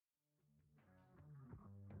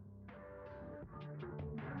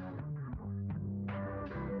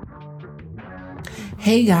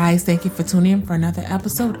Hey guys, thank you for tuning in for another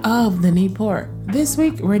episode of The Neat Pour. This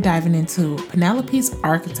week, we're diving into Penelope's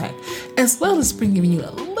Architect, as well as bringing you a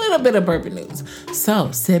little bit of bourbon news.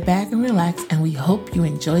 So sit back and relax, and we hope you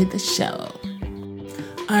enjoyed the show.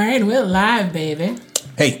 All right, we're live, baby.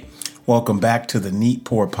 Hey, welcome back to the Neat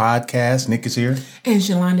Pour podcast. Nick is here. And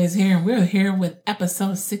Shalonda is here, and we're here with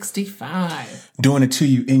episode 65. Doing it to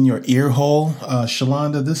you in your ear hole.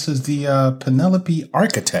 Shalonda, this is the Penelope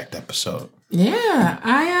Architect episode. Yeah,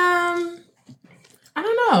 I don't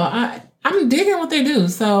know. I'm digging what they do.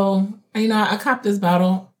 So, I copped this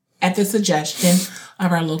bottle at the suggestion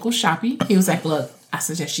of our local shoppy. He was like, look, I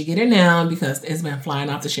suggest you get it now because it's been flying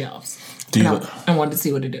off the shelves. I wanted to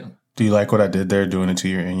see what it do. Do you like what I did there, doing it to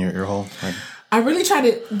you in your ear hole? I really tried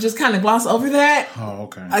to just kind of gloss over that. Oh,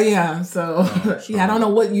 okay. Yeah, so, I don't know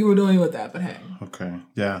what you were doing with that, but hey. Okay,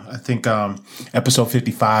 yeah. I think episode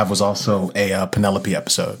 55 was also a Penelope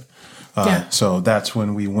episode. So that's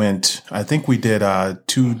when we went. I think we did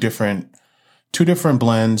two different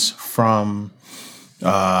blends from.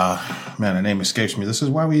 Man, the name escapes me. This is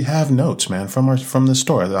why we have notes, man, from the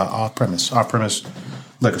store, the off premise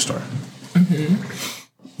liquor store.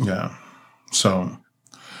 Mm-hmm. Yeah. So,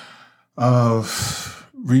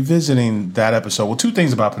 revisiting that episode. Well, two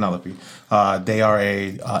things about Penelope. They are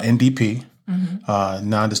a NDP,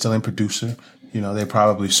 non-distilling producer. They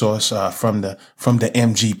probably source from the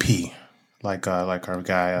MGP. Like our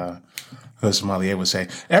guy, Sommelier would say.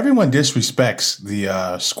 Everyone disrespects the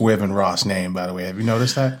Squibb and Ross name, by the way. Have you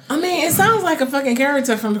noticed that? I mean, it sounds like a fucking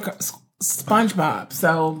character from SpongeBob.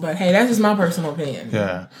 So, but hey, that's just my personal opinion.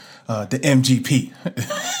 Yeah. The MGP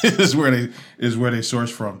is where they source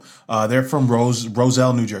from. They're from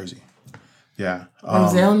Roselle, New Jersey. Yeah.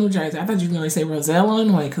 Roselle, New Jersey. I thought you were going to say Roselle,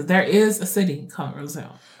 Illinois, because there is a city called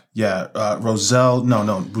Roselle. Yeah, Roselle,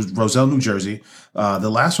 Roselle, New Jersey. The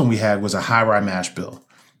last one we had was a high rye mash bill,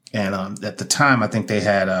 and at the time I think they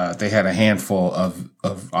had a handful of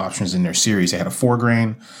options in their series. They had a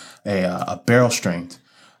 4-grain, a barrel strength,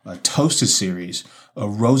 a toasted series, a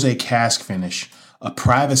rosé cask finish, a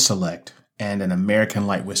private select, and an American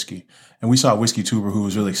light whiskey. And we saw a whiskey tuber who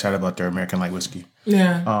was really excited about their American light whiskey.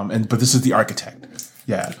 Yeah. But this is the Architect.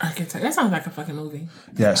 Yeah. Architect. That sounds like a fucking movie.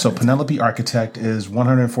 Yeah. So Penelope Architect is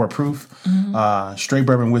 104 proof, straight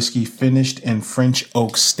bourbon whiskey finished in French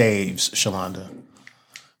oak staves, Shalonda.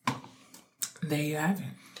 There you have it.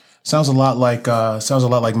 Sounds a lot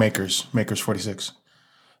like Makers 46.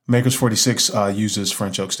 Makers 46 uses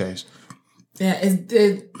French oak staves. Yeah.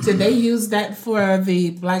 Did they use that for the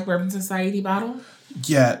Black Bourbon Society bottle?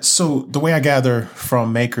 Yeah, so the way I gather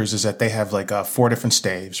from Makers is that they have like 4 different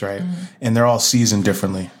staves, right? Mm-hmm. And they're all seasoned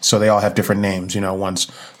differently. So they all have different names. One's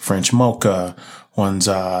French mocha, one's,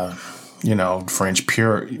 French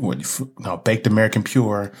pure, baked American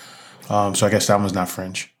pure. So I guess that one's not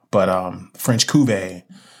French, but French cuvee.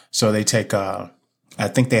 So they take, I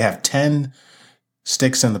think they have 10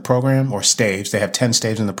 sticks in the program, or staves. They have 10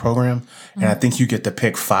 staves in the program. And I think you get to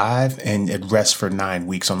pick 5 and it rests for 9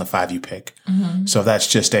 weeks on the 5 you pick. Mm-hmm. So that's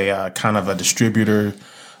just a kind of a distributor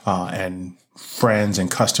and friends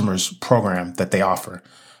and customers program that they offer.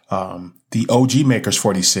 The OG Makers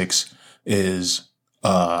 46 is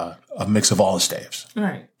a mix of all the staves.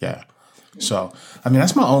 Right. Yeah. So, I mean,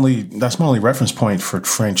 that's my only reference point for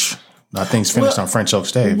French. Things finished on French oak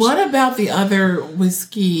staves. What about the other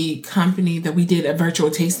whiskey company that we did a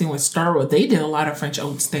virtual tasting with, Starwood? They did a lot of French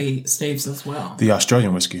oak staves as well. The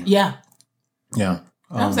Australian whiskey. Yeah. Yeah.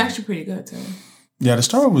 That was actually pretty good, too. Yeah, the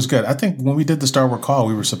Starwood was good. I think when we did the Starwood call,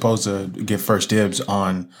 we were supposed to get first dibs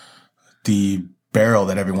on the barrel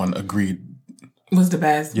that everyone agreed was the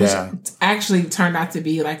best. Yeah. Which actually turned out to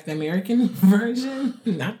be like the American version.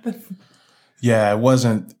 Not the... Yeah, it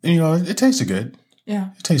wasn't, it tasted good.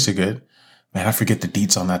 Yeah. It tasted good. Man, I forget the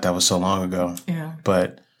deets on that. That was so long ago. Yeah.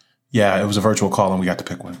 But yeah, it was a virtual call and we got to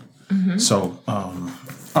pick one. Mm-hmm. So,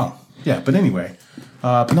 but anyway,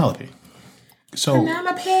 Penelope. So,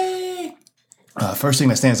 Penelope. First thing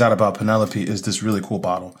that stands out about Penelope is this really cool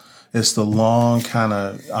bottle. It's the long kind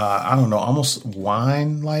of, almost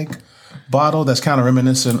wine-like bottle that's kind of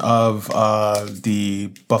reminiscent of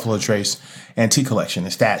the Buffalo Trace Antique Collection.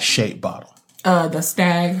 It's that shape bottle. The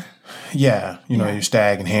Stag. Yeah, your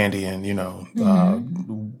Stag and Handy and,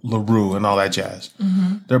 LaRue and all that jazz.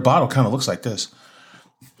 Mm-hmm. Their bottle kind of looks like this.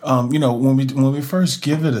 When we first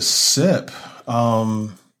give it a sip,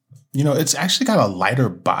 it's actually got a lighter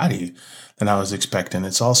body than I was expecting.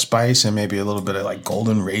 It's all spice and maybe a little bit of like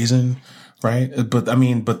golden raisin, right? But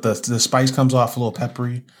the spice comes off a little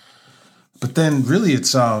peppery. But then really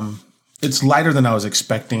it's lighter than I was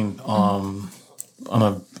expecting on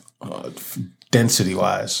a density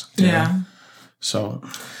wise. Yeah. So,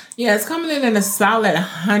 yeah, it's coming in at a solid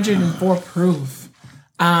 104 proof.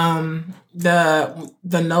 The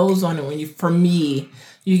nose on it, for me,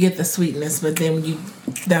 you get the sweetness, but then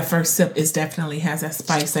that first sip is definitely has that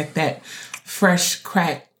spice, like that fresh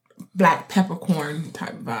cracked black peppercorn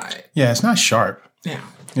type vibe. Yeah, it's not sharp. Yeah.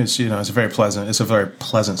 It's it's a very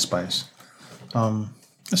pleasant spice.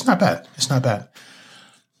 It's not bad.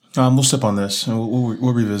 We'll sip on this and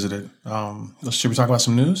we'll revisit it. Should we talk about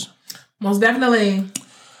some news? Most definitely.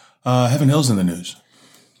 Heaven Hill's in the news.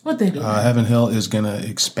 What they do? Heaven Hill is going to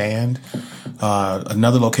expand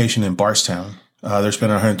another location in Bardstown. They're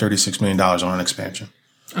spending $136 million on an expansion.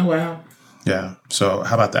 Oh, wow. Yeah. So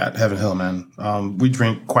how about that? Heaven Hill, man. We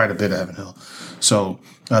drink quite a bit of Heaven Hill. So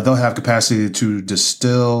they'll have capacity to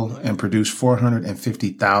distill and produce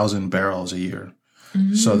 450,000 barrels a year.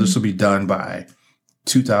 Mm-hmm. So this will be done by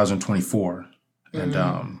 2024.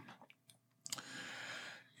 Mm-hmm.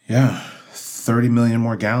 And 30 million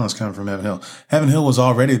more gallons coming from Heaven Hill. Heaven Hill was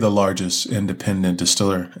already the largest independent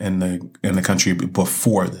distiller in the country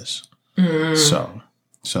before this. Mm.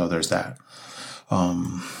 So there's that.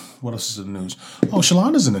 What else is in the news? Oh,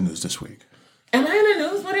 Shalonda's in the news this week. Am I in the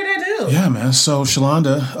news? What did I do? Yeah, man. So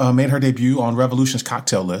Shalonda made her debut on Revolution's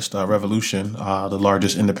cocktail list. Revolution, the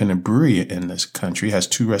largest independent brewery in this country, has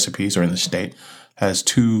 2 recipes, or in the state, has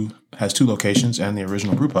two locations and the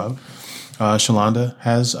original brew pub. Shalonda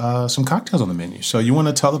has some cocktails on the menu. So you want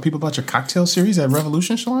to tell the people about your cocktail series at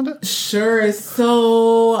Revolution, Shalonda? Sure.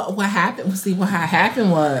 So what happened? What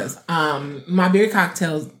happened was my beer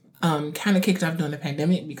cocktails kind of kicked off during the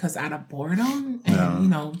pandemic because out of boredom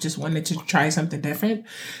and, just wanted to try something different.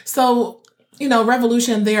 So,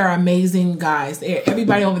 Revolution, they are amazing guys.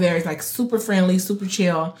 Everybody over there is like super friendly, super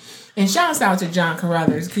chill. And shout out to John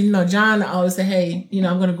Carruthers. Because, John always say, hey,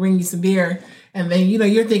 I'm going to bring you some beer. And then,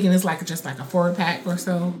 you're thinking it's just like a 4-pack or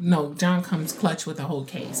so. No, John comes clutch with a whole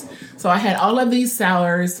case. So I had all of these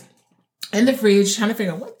sours in the fridge trying to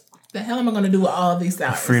figure out what the hell am I going to do with all of these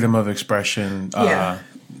sours? Freedom of expression.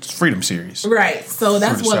 Freedom series. Right. So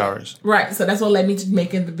that's what sours. Right. So that's what led me to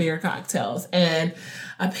making the beer cocktails. And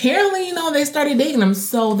apparently, they started digging them.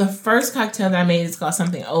 So the first cocktail that I made is called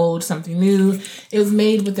Something Old, Something New. It was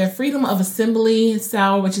made with their Freedom of Assembly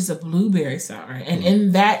sour, which is a blueberry sour. And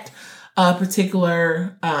in that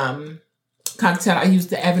particular cocktail, I used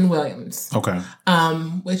the Evan Williams. Okay.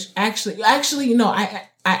 Which actually, I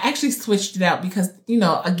actually switched it out because,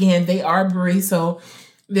 again, they are brewery, so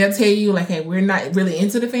they'll tell you hey, we're not really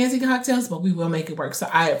into the fancy cocktails, but we will make it work. So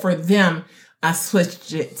for them, I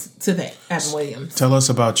switched it to the Evan Williams. Tell us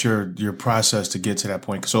about your process to get to that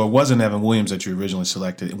point. So it wasn't Evan Williams that you originally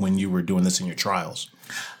selected when you were doing this in your trials.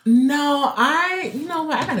 No, I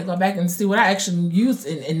got to go back and see what I actually used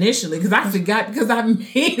initially because I forgot because I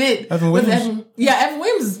made it. Evan Williams? Evan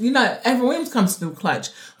Williams, Evan Williams comes through clutch.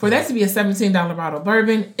 For that to be a $17 bottle of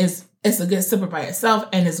bourbon, it's a good sipper by itself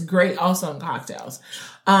and it's great also in cocktails.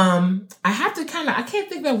 I have to I can't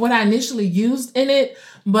think of what I initially used in it,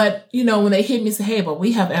 but, when they hit me and say, hey, but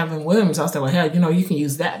we have Evan Williams, I was like, well, hell, you can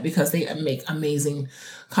use that because they make amazing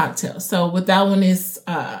cocktails. So with that one is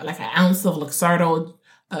like an ounce of Luxardo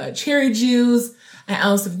cherry juice, an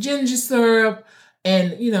ounce of ginger syrup,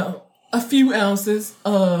 and, a few ounces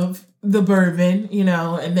of the bourbon,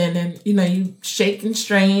 and then, you shake and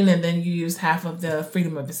strain, and then you use half of the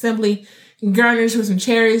Freedom of Assembly, garnish with some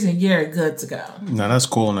cherries, and you're good to go. Now, that's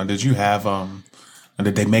cool. Now, did you have,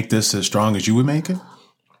 did they make this as strong as you would make it?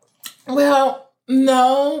 Well,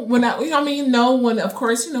 no. When of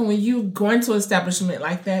course, when you go into an establishment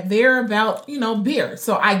like that, they're about, beer.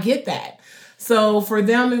 So I get that. So for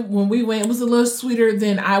them, when we went, it was a little sweeter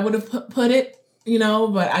than I would have put it,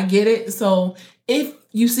 but I get it. So if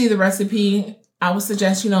you see the recipe, I would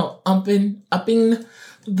suggest, upping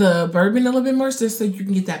the bourbon a little bit more just so you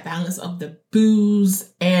can get that balance of the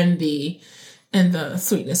booze and the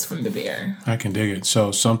sweetness from the beer. I can dig it.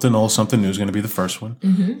 So Something Old, Something New is going to be the first one.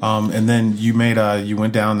 Mm-hmm. And then you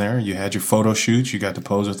went down there, you had your photo shoots, you got to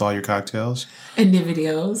pose with all your cocktails. And did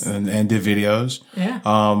videos. And did videos. Yeah.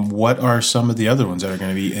 What are some of the other ones that are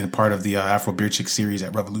going to be in part of the Afro Beer Chick series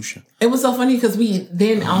at Revolution? It was so funny because we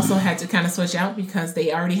then also had to kind of switch out because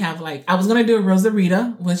they already have I was going to do a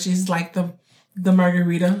Rosarita, which is like the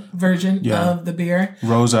margarita version of the beer.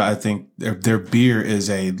 Rosa, I think their beer is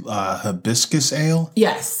a hibiscus ale.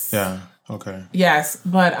 Yes. Yeah. Okay. Yes,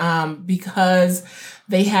 but because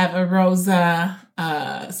they have a Rosa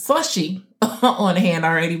slushy on hand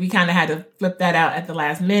already, we kind of had to flip that out at the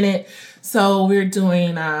last minute. So we're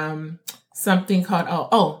doing something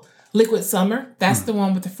called Liquid Summer. That's the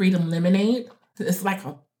one with the Freedom Lemonade. It's like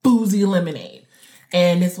a boozy lemonade,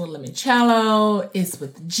 and it's with limoncello. It's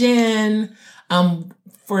with gin.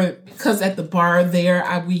 Because at the bar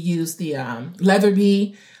there, we use the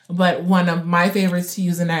Leatherby, but one of my favorites to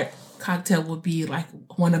use in that cocktail would be like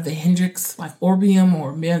one of the Hendrix, like Orbium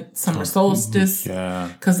or Midsummer Solstice. Yeah.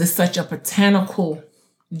 Because it's such a botanical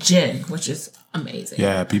gin, which is amazing.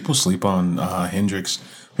 Yeah, people sleep on Hendrix,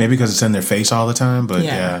 maybe because it's in their face all the time. But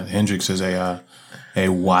yeah, Hendrix is a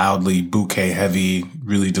wildly bouquet heavy,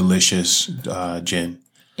 really delicious gin.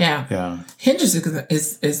 Yeah. Hendrix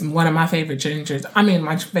is one of my favorite gingers. I mean,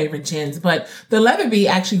 my favorite gins. But the Leatherby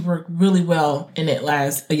actually worked really well in it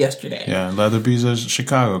yesterday. Yeah, Leatherby's a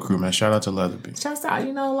Chicago crew, man. Shout out to Leatherby. Shout out,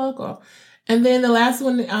 local. And then the last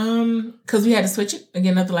one, because we had to switch it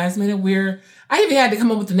again at the last minute. I even had to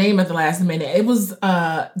come up with the name at the last minute. It was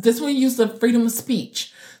this one used the freedom of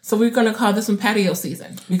speech, so we're gonna call this one patio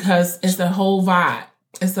season because it's the whole vibe.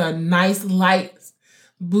 It's a nice, light,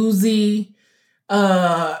 boozy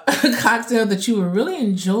cocktail that you will really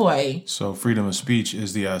enjoy. So freedom of speech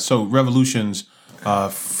is the Revolution's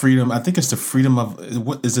freedom. I think it's the freedom of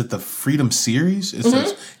what is it? The Freedom series. It's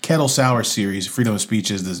the Kettle Sour series. Freedom of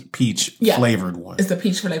speech is the peach flavored one. It's the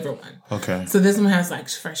peach flavored one. Okay. So this one has like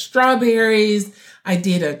fresh strawberries. I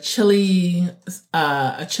did a chili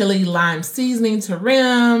lime seasoning to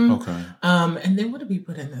rim. Okay. And then what did we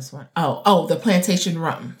put in this one? Oh, the plantation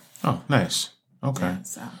rum. Oh, nice. Okay.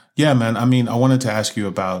 So. Yeah, man. I mean, I wanted to ask you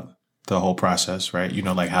about the whole process, right?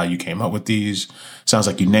 Like how you came up with these. Sounds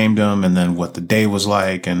like you named them, and then what the day was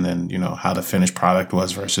like, and then, how the finished product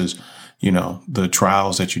was versus, the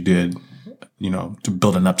trials that you did, to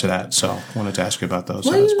building up to that. So I wanted to ask you about those.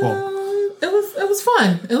 So that's cool. It was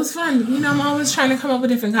fun. It was fun. I'm always trying to come up with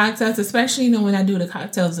different cocktails, especially, when I do the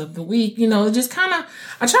cocktails of the week, just kind of,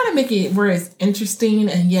 I try to make it where it's interesting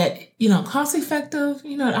and yet, cost effective.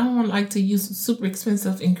 I don't like to use super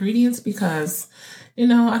expensive ingredients because, I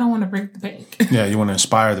don't want to break the bank. Yeah, you want to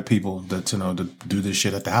inspire the people to do this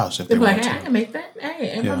shit at the house if they want like, hey, I can make that. Hey,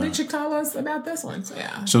 and my bitch tell us about this one. So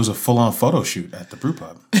yeah. So it was a full-on photo shoot at the brew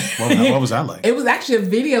pub. What was that like? It was actually a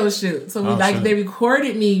video shoot. So they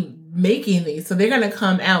recorded me making these. So they're gonna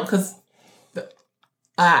come out because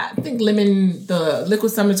I think the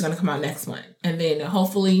Liquid Summer is gonna come out next month, and then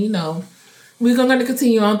hopefully we're gonna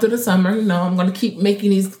continue on through the summer. I'm gonna keep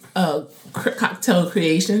making these cocktail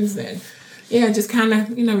creations and. Yeah, just kind of,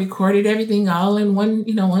 recorded everything all in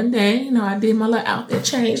one day. I did my little outfit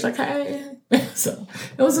change, like, hey. So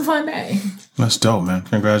it was a fun day. That's dope, man.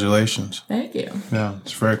 Congratulations. Thank you. Yeah,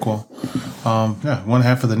 it's very cool. One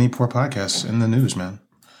half of the Neat Pour podcast in the news, man.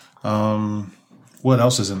 What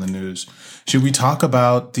else is in the news? Should we talk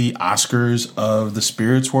about the Oscars of the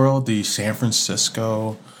spirits world, the San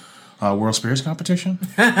Francisco World Spirits Competition?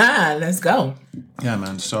 Let's go. Yeah,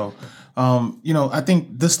 man. So... I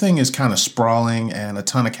think this thing is kind of sprawling and a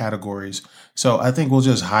ton of categories. So I think we'll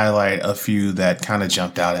just highlight a few that kind of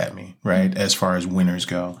jumped out at me, right? As far as winners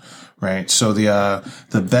go, right? So the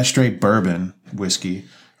best straight bourbon whiskey,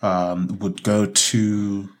 would go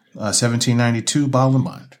to, 1792 Bottle and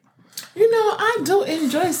Bond. I do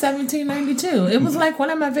enjoy 1792. It was like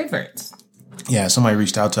one of my favorites. Yeah. Somebody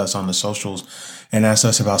reached out to us on the socials and asked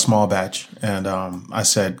us about small batch. And, I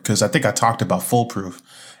said, cause I think I talked about Full Proof.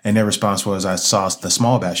 And their response was, I saw the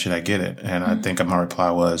small batch, should I get it? And I think my reply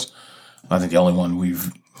was, I think the only one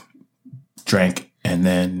we've drank and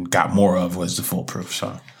then got more of was the Full Proof.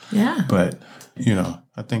 So, yeah. But,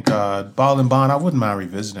 I think Bottle and Bond, I wouldn't mind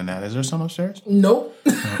revisiting that. Is there some upstairs? Nope.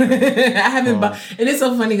 Okay. I haven't bought, and it's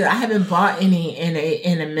so funny because I haven't bought any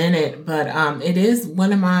in a minute, but it is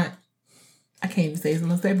one of my, I can't even say it's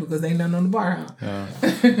my staple because ain't nothing on the bar. Huh?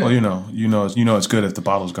 Yeah. Well, it's good if the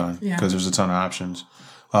bottle's gone because there's a ton of options.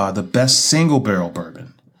 The best single barrel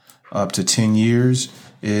bourbon up to 10 years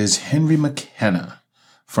is Henry McKenna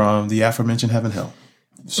from the aforementioned Heaven Hill.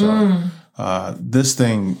 So this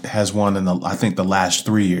thing has won in the last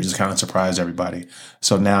 3 years. It's kind of surprised everybody.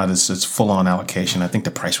 So now it's full on allocation. I think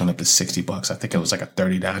the price went up to $60. I think it was like a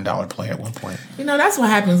 $39 play at one point. That's what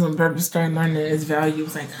happens when bourbon start learning its value.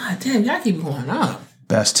 It's like, God damn, y'all keep going up.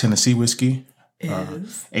 Best Tennessee whiskey.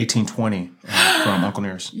 1820 from Uncle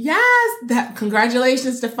Nearest. Yes,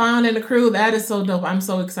 congratulations to Fawn and the crew. That is so dope. I'm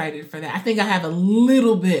so excited for that. I think I have a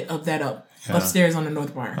little bit of that upstairs on the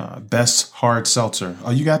North Bar. Best hard seltzer. Oh,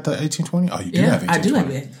 you got the 1820? Oh, you do have 1820. I do have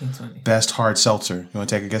 1820. Best hard seltzer. You want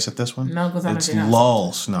to take a guess at this one? No, because I don't think it's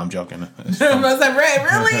Lulz. No, I'm joking. Was that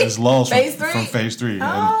right? Really? It's Lulz from Phase 3.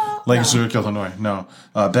 Oh, Lake Zurich, Illinois. No.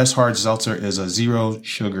 Best hard seltzer is a zero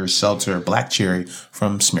sugar seltzer black cherry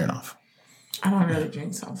from Smirnoff. I don't really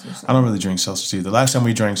drink seltzer. So. I don't really drink seltzer either. Last time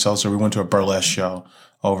we drank seltzer, we went to a burlesque show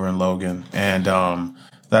over in Logan, and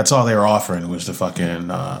that's all they were offering was the fucking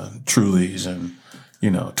Trulies and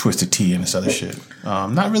Twisted Tea and this other shit.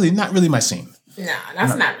 Not really my scene. No,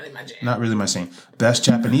 that's not really my jam. Not really my scene. Best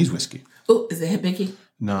Japanese whiskey. Oh, is it Hibiki?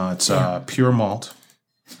 No, it's pure malt.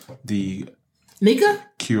 The Nika?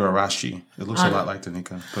 Kyorashi. It looks a lot like the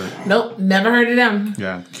Nika, but nope, never heard of them.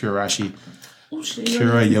 yeah, Kyorashi. Oh shit.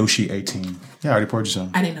 Kurayoshi 18. Yeah, I already poured you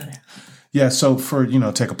some. I didn't know that. Yeah, so for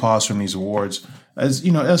take a pause from these awards, as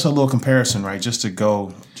that's a little comparison, right? Just to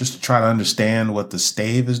try to understand what the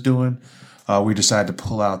stave is doing. We decided to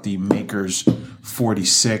pull out the Makers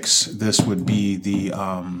 46. This would be the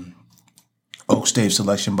Oak Stave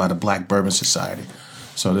selection by the Black Bourbon Society.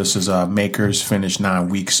 So this is Makers finished 9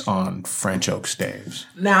 weeks on French Oak Staves.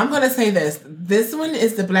 Now I'm going to say this. This one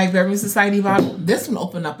is the Black Bourbon Society bottle. This one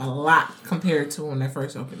opened up a lot compared to when I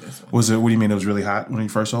first opened this one. Was it? What do you mean? It was really hot when you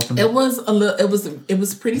first opened it? It was a little. It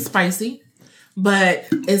was pretty spicy, but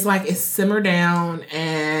it's like it simmered down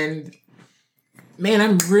and. Man,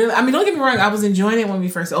 don't get me wrong, I was enjoying it when we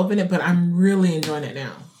first opened it, but I'm really enjoying it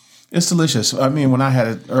now. It's delicious. I mean, when I had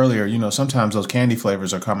it earlier, sometimes those candy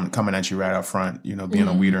flavors are coming at you right up front, being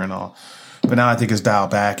a weeder and all. But now I think it's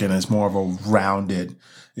dialed back and it's more of a rounded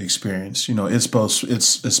experience. It's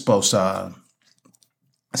both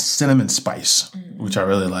cinnamon spice, which I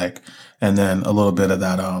really like, and then a little bit of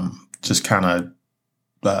that just kind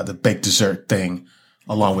of the baked dessert thing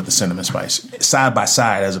along with the cinnamon spice side by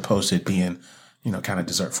side, as opposed to it being kind of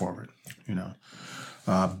dessert forward,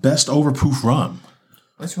 Best overproof rum.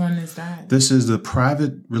 Which one is that? This is the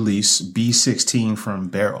private release B16 from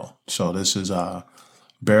Barrel. So this is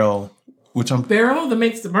Barrel, Barrel that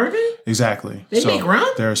makes the bourbon? Exactly. They make rum?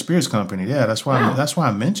 They're a spirits company. Yeah, that's why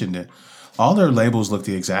I mentioned it. All their labels look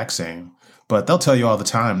the exact same, but they'll tell you all the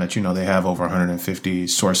time that they have over 150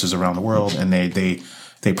 sources around the world, and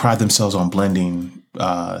they pride themselves on blending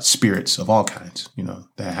spirits of all kinds,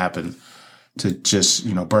 that happen to just,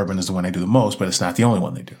 bourbon is the one they do the most, but it's not the only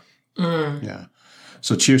one they do. Yeah.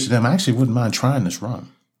 So cheers to them. I actually wouldn't mind trying this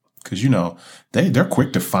rum because, they're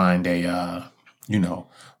quick to find a,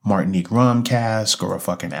 Martinique rum cask or a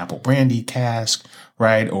fucking apple brandy cask,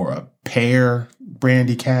 right? Or a pear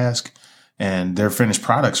brandy cask. And their finished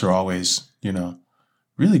products are always,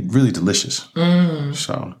 really, really delicious.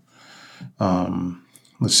 So,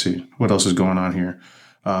 let's see what else is going on here.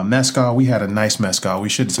 Mezcal, we had a nice mezcal. We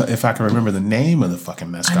should, if I can remember the name of the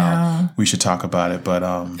fucking mezcal, we should talk about it. But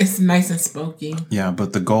it's nice and smoky. Yeah,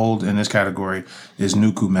 but the gold in this category is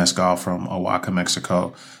Nuku Mezcal from Oaxaca,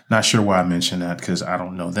 Mexico. Not sure why I mentioned that because I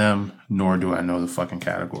don't know them, nor do I know the fucking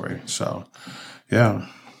category. So, yeah,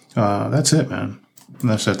 that's it, man.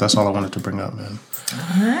 That's it. That's all I wanted to bring up, man.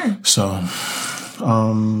 All right. So,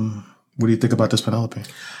 what do you think about this, Penelope?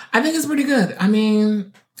 I think it's pretty good. I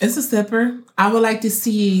mean, it's a sipper. I would like to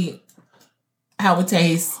see how it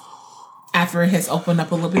tastes after it has opened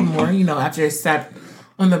up a little bit more, after it's sat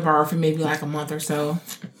on the bar for maybe like a month or so.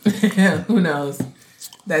 Who knows?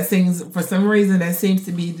 For some reason, that seems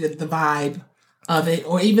to be the vibe of it.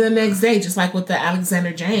 Or even the next day, just like with the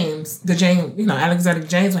Alexander James, Alexander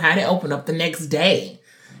James, how they open up the next day,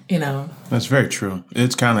 That's very true.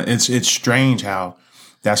 It's it's strange how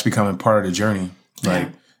that's becoming part of the journey. Like,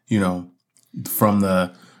 from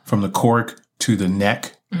the cork to the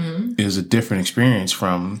neck is a different experience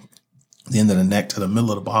from the end of the neck to the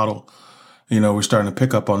middle of the bottle. We're starting to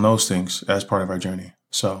pick up on those things as part of our journey.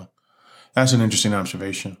 So that's an interesting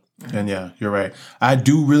observation. And yeah, you're right. I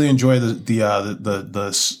do really enjoy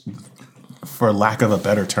the for lack of a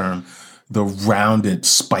better term, the rounded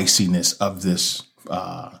spiciness of this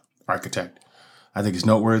architect. I think it's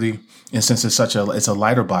noteworthy. And since it's it's a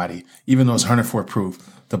lighter body, even though it's 104 proof,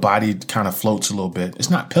 the body kind of floats a little bit. It's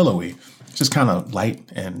not pillowy. It's just kind of light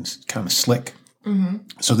and kind of slick. Mm-hmm.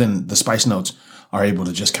 So then the spice notes are able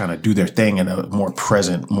to just kind of do their thing in a more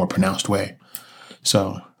present, more pronounced way.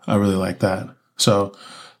 So I really like that. So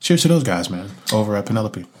cheers to those guys, man, over at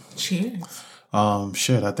Penelope. Cheers. I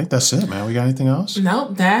think that's it, man. We got anything else?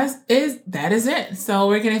 Nope, that is it. So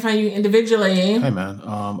where can I find you individually? Hey, man.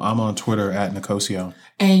 I'm on Twitter at Nicosio.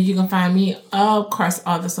 And you can find me across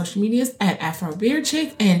all the social medias at Afro Beer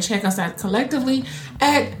Chick, and check us out collectively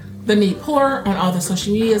at The Neat Pour on all the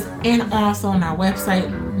social medias and also on our website,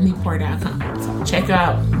 neatpour.com. So check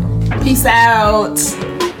out. Peace out.